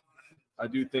series. I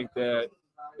do think that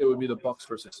it would be the Bucks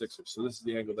versus Sixers. So this is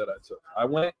the angle that I took. I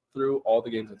went through all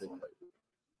the games that they played.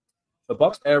 The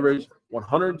Bucks averaged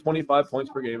 125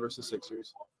 points per game versus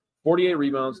Sixers, 48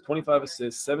 rebounds, 25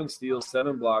 assists, 7 steals,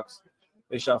 7 blocks.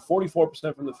 They shot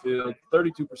 44% from the field,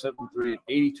 32% from three, and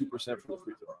 82% from the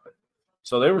free throw line.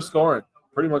 So they were scoring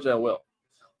pretty much at will.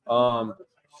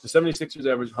 The 76ers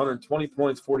averaged 120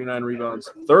 points, 49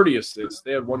 rebounds, 30 assists.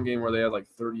 They had one game where they had like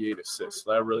 38 assists.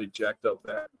 So that really jacked up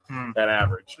that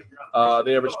average.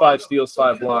 They averaged 5 steals,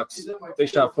 5 blocks. They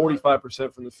shot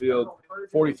 45% from the field,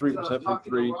 43% from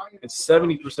three, and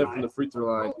 70% from the free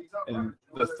throw line. And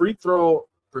the free throw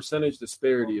percentage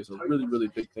disparity is a really, really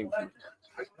big thing for me.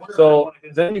 So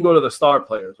then you go to the star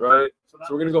players, right? So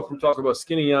we're going to go from talking about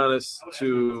skinny Giannis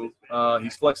to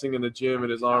he's flexing in the gym and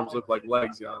his arms look like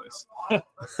legs Giannis.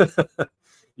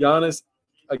 Giannis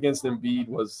against Embiid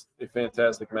was a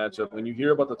fantastic matchup. When you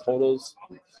hear about the totals,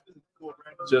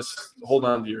 just hold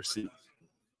on to your seat.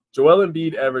 Joel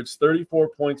Embiid averaged 34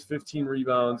 points, 15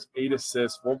 rebounds, 8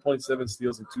 assists, 1.7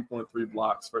 steals, and 2.3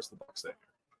 blocks versus the Bucks.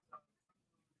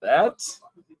 That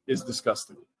is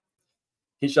disgusting.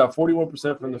 He shot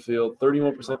 41% from the field,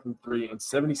 31% from three, and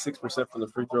 76% from the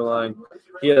free throw line.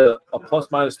 He had a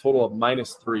plus-minus total of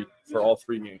 -3 for all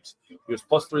 3 games. He was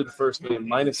 +3 the first game,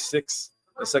 -6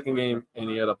 the second game, and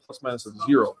he had a plus-minus of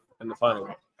 0 in the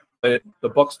final game. The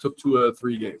Bucks took 2 out of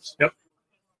 3 games. Yep.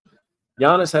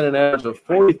 Giannis had an average of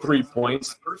 43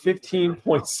 points,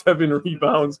 15.7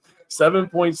 rebounds,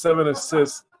 7.7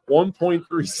 assists,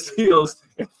 1.3 steals,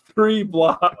 and 3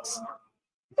 blocks.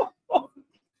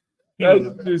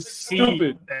 That's just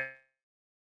stupid.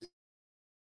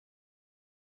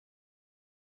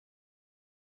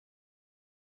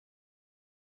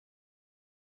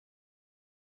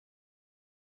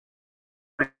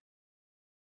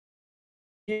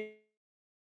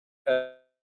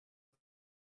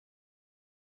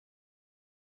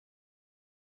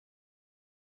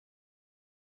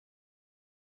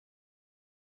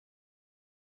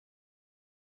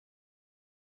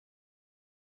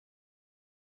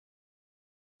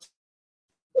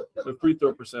 The free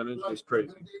throw percentage is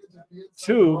crazy.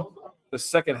 2, the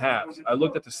second halves. I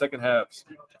looked at the second halves.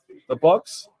 The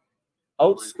Bucks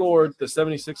outscored the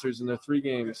 76ers in their 3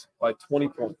 games by 20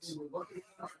 points.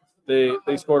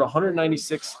 They scored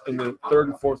 196 in the third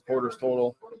and fourth quarters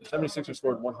total. The 76ers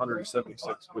scored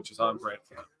 176, which is on brand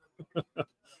for them.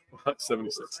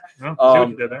 76.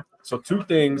 So 2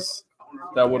 things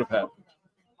that would have happened.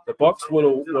 The Bucks would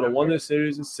have won this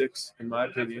series in 6, in my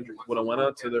opinion. Would have went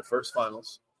on to their first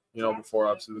finals, before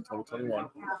obviously the 2021.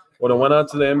 Would have went on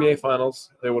to the NBA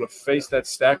Finals. They would have faced that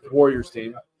stacked Warriors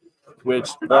team, which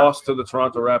lost to the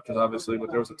Toronto Raptors, obviously, but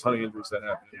there was a ton of injuries that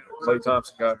happened. Klay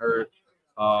Thompson got hurt.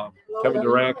 Kevin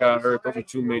Durant got hurt. Those are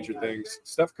 2 major things.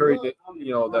 Steph Curry,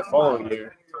 that following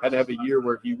year, had to have a year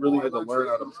where he really had to learn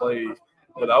how to play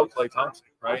without Klay Thompson,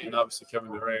 right? And obviously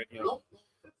Kevin Durant,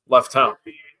 left town.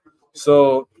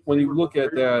 So when you look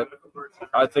at that,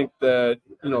 I think that,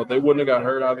 they wouldn't have got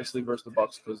hurt, obviously, versus the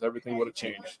Bucks because everything would have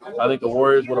changed. I think the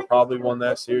Warriors would have probably won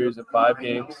that series in 5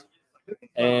 games.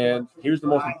 And here's the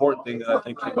most important thing that I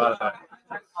think came out of that.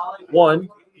 1,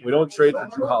 we don't trade for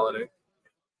Jrue Holiday,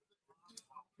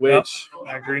 which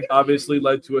I agree. Obviously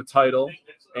led to a title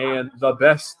and the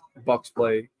best Bucks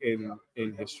play in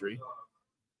history.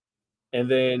 And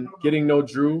then getting no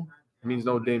Jrue means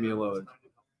no Damian Lillard.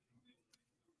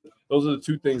 Those are the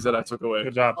 2 things that I took away.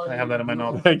 Good job. I have that in my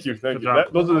notes. Thank you.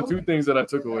 Those are the 2 things that I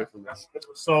took away from this.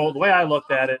 So the way I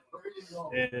looked at it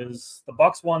is the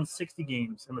Bucks won 60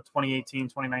 games in the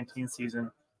 2018-2019 season.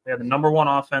 They had the number 1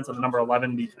 offense and the number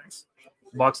 11 defense.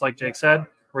 The Bucks, like Jake said,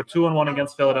 were 2-1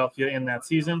 against Philadelphia in that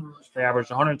season. They averaged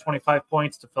 125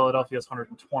 points to Philadelphia's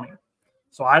 120.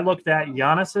 So I looked at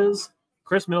Giannis's,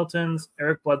 Chris Middleton's,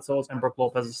 Eric Bledsoe's, and Brook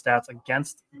Lopez's stats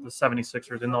against the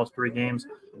 76ers in those 3 games.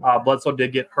 Bledsoe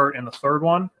did get hurt in the 3rd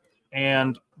one,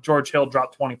 and George Hill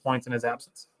dropped 20 points in his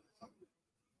absence.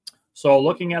 So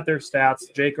looking at their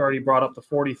stats, Jake already brought up the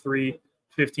 43,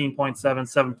 15.7,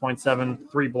 7.7,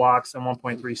 3 blocks, and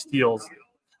 1.3 steals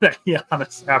that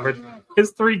Giannis averaged.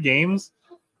 His 3 games,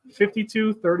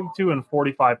 52, 32, and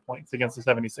 45 points against the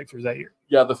 76ers that year.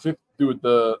 Yeah, the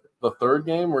 3rd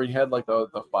game where he had like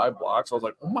the 5 blocks, I was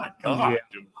like, oh my God,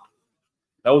 dude.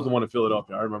 That was the one in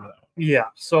Philadelphia. I remember that one. Yeah,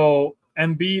 so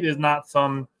Embiid is not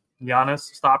some Giannis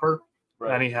stopper,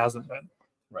 and he hasn't been.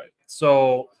 Right.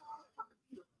 So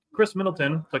Chris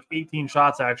Middleton took 18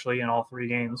 shots actually in all 3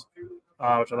 games, which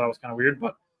I thought was kind of weird.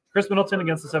 But Chris Middleton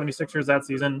against the 76ers that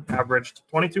season averaged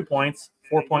 22 points,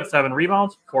 4.7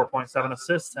 rebounds, 4.7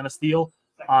 assists, and a steal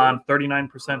on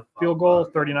 39% field goal,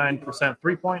 39%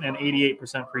 three-point, and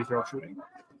 88% free throw shooting.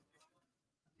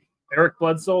 Eric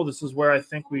Bledsoe, this is where I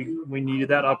think we needed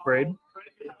that upgrade.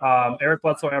 Eric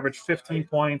Bledsoe averaged 15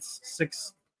 points,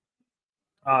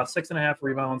 6.5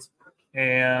 rebounds,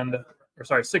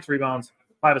 6 rebounds,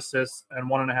 5 assists, and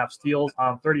 1.5 steals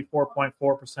on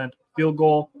 34.4% field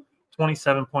goal,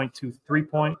 27.2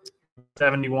 3-point,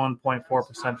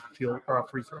 71.4%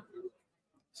 free throw.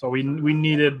 So we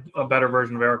needed a better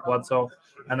version of Eric Bledsoe.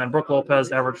 And then Brook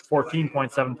Lopez averaged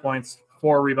 14.7 points,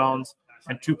 4 rebounds,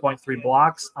 and 2.3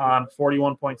 blocks on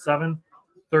 41.7,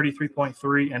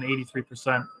 33.3, and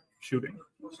 83% shooting.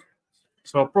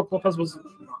 So Brook Lopez was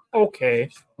okay.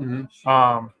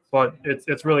 But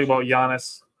it's really about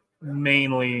Giannis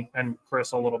mainly and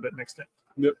Chris a little bit mixed in.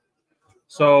 Yep.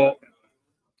 So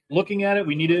looking at it,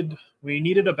 we needed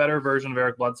a better version of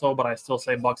Eric Bledsoe, but I still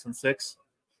say Bucks in 6.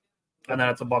 And then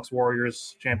it's a Bucks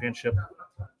Warriors championship,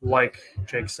 like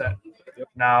Jake said. Yep.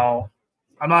 Now,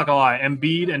 I'm not gonna lie,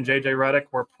 Embiid and JJ Redick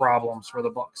were problems for the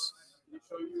Bucks.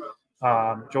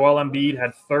 Joel Embiid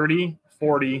had 30,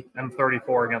 40, and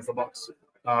 34 against the Bucks.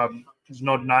 There's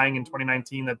no denying in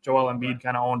 2019 that Joel Embiid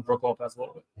kind of owned Brook Lopez a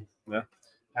little bit. Yeah.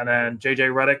 And then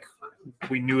JJ Redick,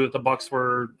 we knew that the Bucks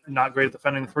were not great at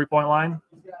defending the 3-point line.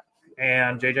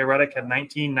 And JJ Redick had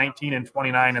 19, 19, and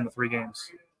 29 in the 3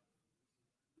 games.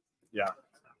 Yeah.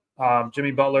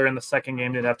 Jimmy Butler in the second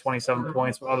game did have 27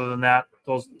 points, but other than that,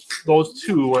 those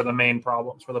 2 were the main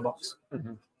problems for the Bucks.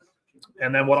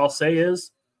 And then what I'll say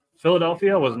is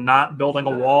Philadelphia was not building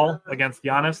a wall against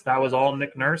Giannis. That was all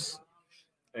Nick Nurse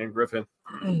and Griffin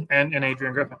and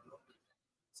Adrian Griffin.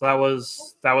 So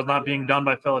that was not being done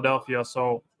by Philadelphia.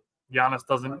 So Giannis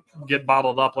doesn't get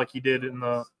bottled up like he did in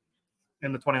the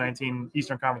 2019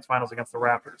 Eastern Conference Finals against the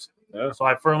Raptors. Yeah. So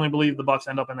I firmly believe the Bucks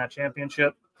end up in that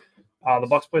championship. The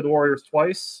Bucks played the Warriors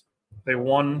twice. They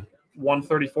won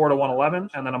 134 to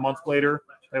 111, and then a month later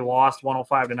they lost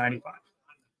 105 to 95.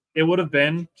 It would have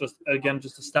been just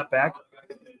a step back.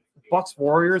 Bucks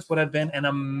Warriors would have been an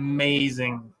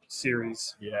amazing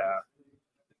series. Yeah.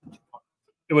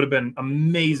 It would have been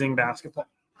amazing basketball.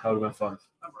 That would have been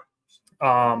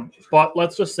fun. But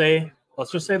let's just say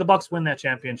the Bucks win that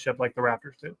championship like the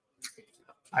Raptors did.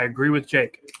 I agree with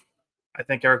Jake. I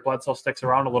think Eric Bledsoe sticks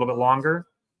around a little bit longer,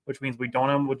 which means we don't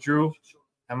end up with Drew.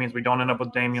 That means we don't end up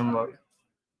with Damian Lillard.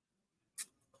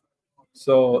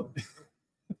 So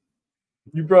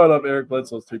you brought up Eric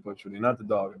Bledsoe's 3-point shooting, not the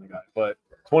dog and the guy, but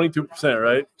 22%,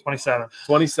 right?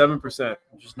 27%,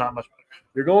 which is not much better.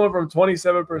 You're going from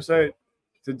 27%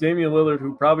 to Damian Lillard,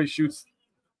 who probably shoots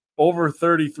over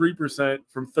 33%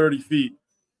 from 30 feet.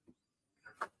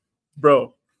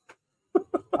 Bro.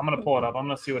 I'm going to pull it up. I'm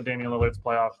going to see what Damian Lillard's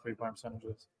playoff 3-point percentage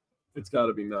is. It's got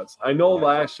to be nuts. I know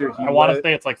last year I want to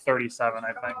say it's like 37,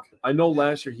 I think. I know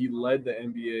last year he led the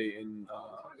NBA in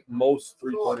most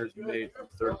 3-pointers made from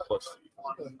 30-plus feet.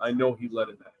 I know he led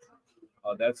in that.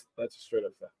 That's a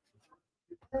straight-up fact.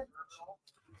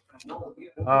 All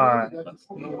right.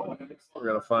 We're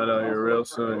going to find out here real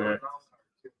soon here.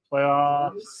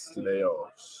 Playoffs.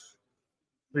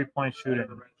 3-point shooting.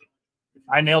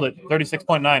 I nailed it.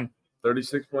 36.9.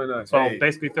 36.9. So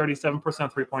basically 37%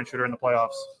 3-point shooter in the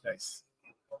playoffs. Nice.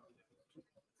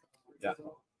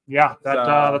 Yeah,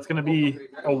 that's going to be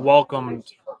a welcomed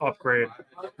upgrade for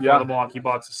the Milwaukee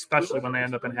Bucks, especially when they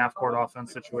end up in half-court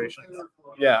offense situations.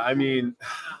 Yeah, I mean,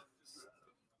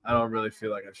 I don't really feel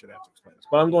like I should have to explain this,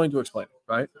 but I'm going to explain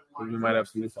it, right? Because we might have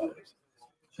some new followers.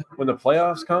 When the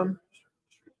playoffs come,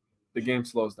 the game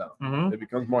slows down. Mm-hmm. It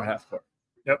becomes more half-court.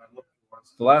 Yep.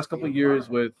 The last couple of years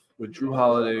with Drew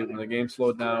Holiday, when the game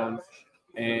slowed down,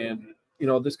 and,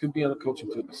 this could be on the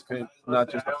coaching too. This could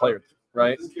not just a player,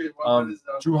 right?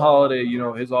 Drew Holiday,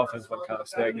 his offense went kind of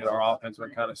stagnant. Our offense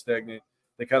went kind of stagnant.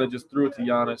 They kind of just threw it to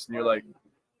Giannis, and you're like,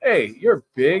 hey, you're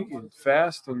big and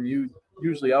fast, and you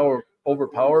usually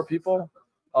overpower people.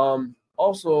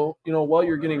 Also, while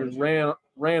you're getting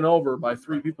ran over by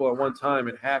 3 people at one time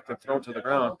and hacked and thrown to the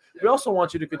ground, we also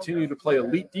want you to continue to play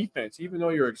elite defense, even though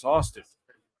you're exhausted.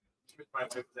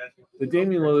 The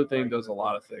Damian Lillard thing does a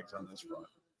lot of things on this front.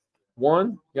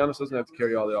 One, Giannis doesn't have to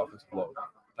carry all the offensive load.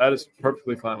 That is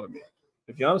perfectly fine with me.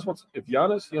 If Giannis,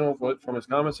 from his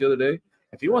comments the other day,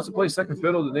 if he wants to play second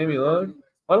fiddle to Damian Lillard,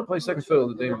 let him play second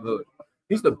fiddle to Damian Lillard.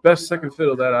 He's the best second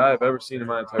fiddle that I've ever seen in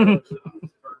my entire life.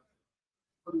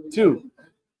 2,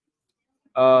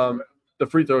 the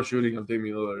free throw shooting of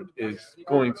Damian Lillard is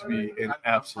going to be an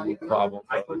absolute problem.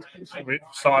 We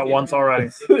saw it once already.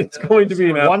 It's going to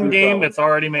be an absolute one game problem. It's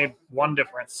already made one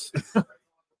difference.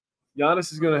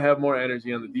 Giannis is going to have more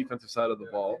energy on the defensive side of the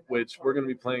ball, which we're going to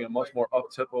be playing a much more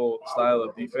up-tempo style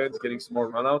of defense, getting some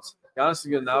more runouts. Giannis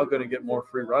is now going to get more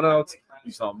free runouts.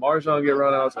 You saw Marjon get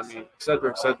runouts. I mean, et cetera,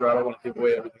 et cetera. I don't want to give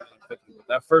away everything.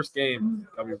 That first game,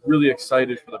 I'm really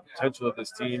excited for the potential of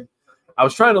this team. I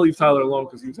was trying to leave Tyler alone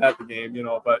because he was at the game,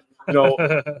 but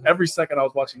every second I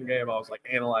was watching the game, I was like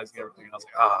analyzing everything. I was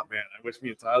like, man, I wish me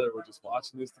and Tyler were just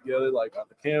watching this together, like on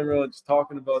the camera and just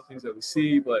talking about things that we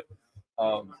see. But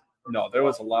no, there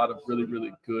was a lot of really,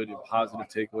 really good and positive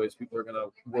takeaways. People are gonna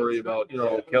worry about,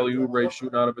 Kelly Oubre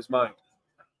shooting out of his mind.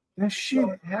 That shit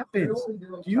happens.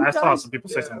 I saw some people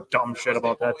say some dumb shit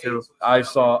about that too. I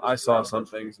saw some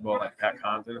things about like Pat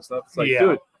Connaughton and stuff. It's like,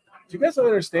 dude, do you guys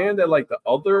understand that like the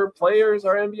other players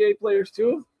are NBA players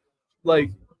too?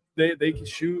 Like they can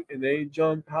shoot and they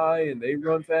jump high and they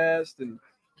run fast and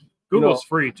Google's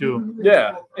free too.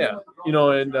 Yeah.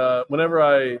 And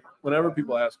whenever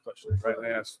people ask questions, right?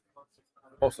 They ask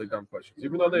mostly dumb questions.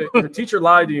 Even though the teacher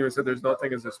lied to you and said there's no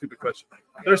thing as a stupid question.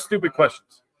 They're stupid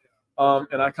questions.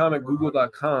 And I comment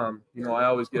Google.com, I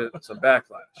always get some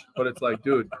backlash. But it's like,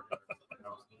 dude,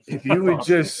 if you would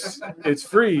just, it's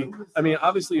free. I mean,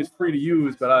 obviously it's free to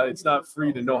use, but it's not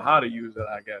free to know how to use it,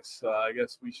 I guess. I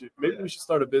guess we should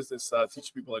start a business,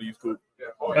 teach people how to use Google.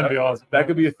 That'd be awesome. That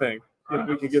could be a thing. If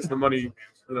we could get some money,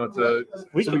 so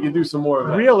we can do some more of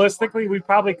that. Realistically, we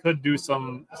probably could do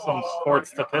some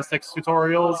sports statistics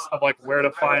tutorials of like where to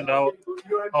find out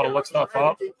how to look stuff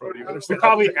up. We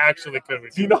probably actually could.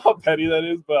 Do you know how petty that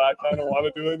is? But I kind of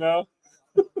want to do it now.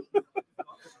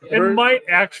 It might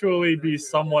actually be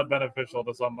somewhat beneficial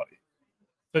to somebody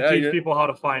to teach people how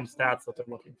to find stats that they're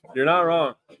looking for. You're not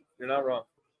wrong.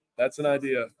 That's an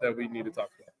idea that we need to talk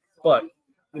about. But,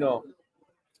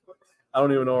 I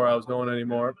don't even know where I was going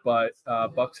anymore, but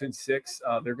Bucks in 6,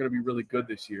 they're going to be really good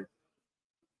this year.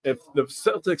 If the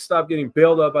Celtics stop getting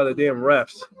bailed out by the damn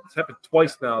refs, it's happened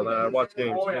twice now that I watched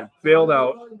games, getting bailed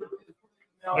out.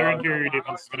 Their interior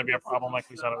defense is going to be a problem, like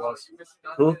we said it was.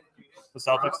 Who? The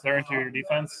Celtics, their interior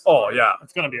defense. Oh, yeah.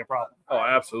 It's going to be a problem. Oh,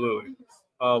 absolutely.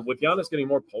 With Giannis getting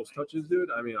more post touches, dude,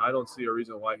 I mean, I don't see a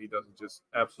reason why he doesn't just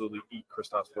absolutely eat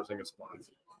Kristaps Porzingis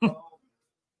alive.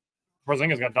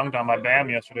 Porzingis got dunked on by Bam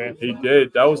yesterday. He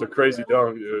did. That was a crazy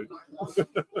dunk, dude.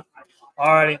 All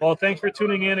righty. Well, thanks for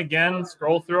tuning in again.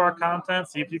 Scroll through our content.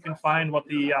 See if you can find what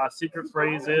the secret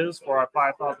phrase is for our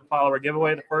 5,000 follower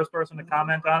giveaway. The first person to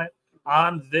comment on it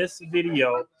on this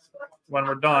video when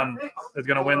we're done is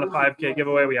going to win the 5K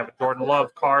giveaway. We have a Jordan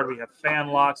Love card. We have fan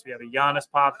locks. We have a Giannis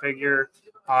pop figure.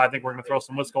 I think we're going to throw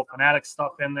some Wisco Fanatics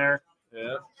stuff in there.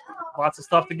 Yeah. Lots of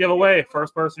stuff to give away.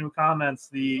 First person who comments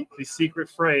the secret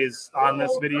phrase on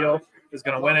this video is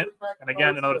going to win it. And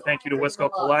again, another thank you to Wisco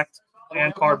Collect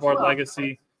and Cardboard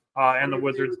Legacy and the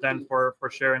Wizards Den for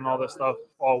sharing all this stuff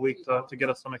all week to get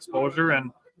us some exposure.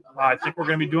 And I think we're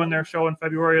going to be doing their show in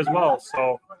February as well.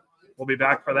 So we'll be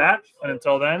back for that. And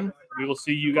until then, we will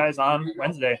see you guys on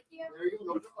Wednesday.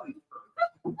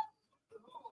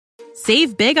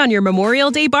 Save big on your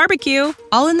Memorial Day barbecue,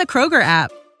 all in the Kroger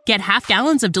app. Get half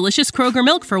gallons of delicious Kroger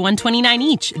milk for $1.29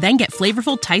 each. Then get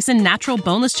flavorful Tyson natural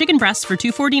boneless chicken breasts for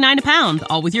 $2.49 a pound,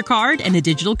 all with your card and a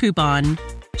digital coupon.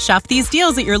 Shop these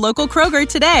deals at your local Kroger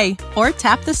today, or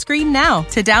tap the screen now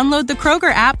to download the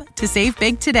Kroger app to save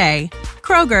big today.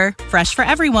 Kroger, fresh for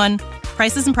everyone.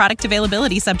 Prices and product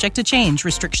availability subject to change.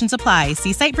 Restrictions apply.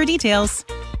 See site for details.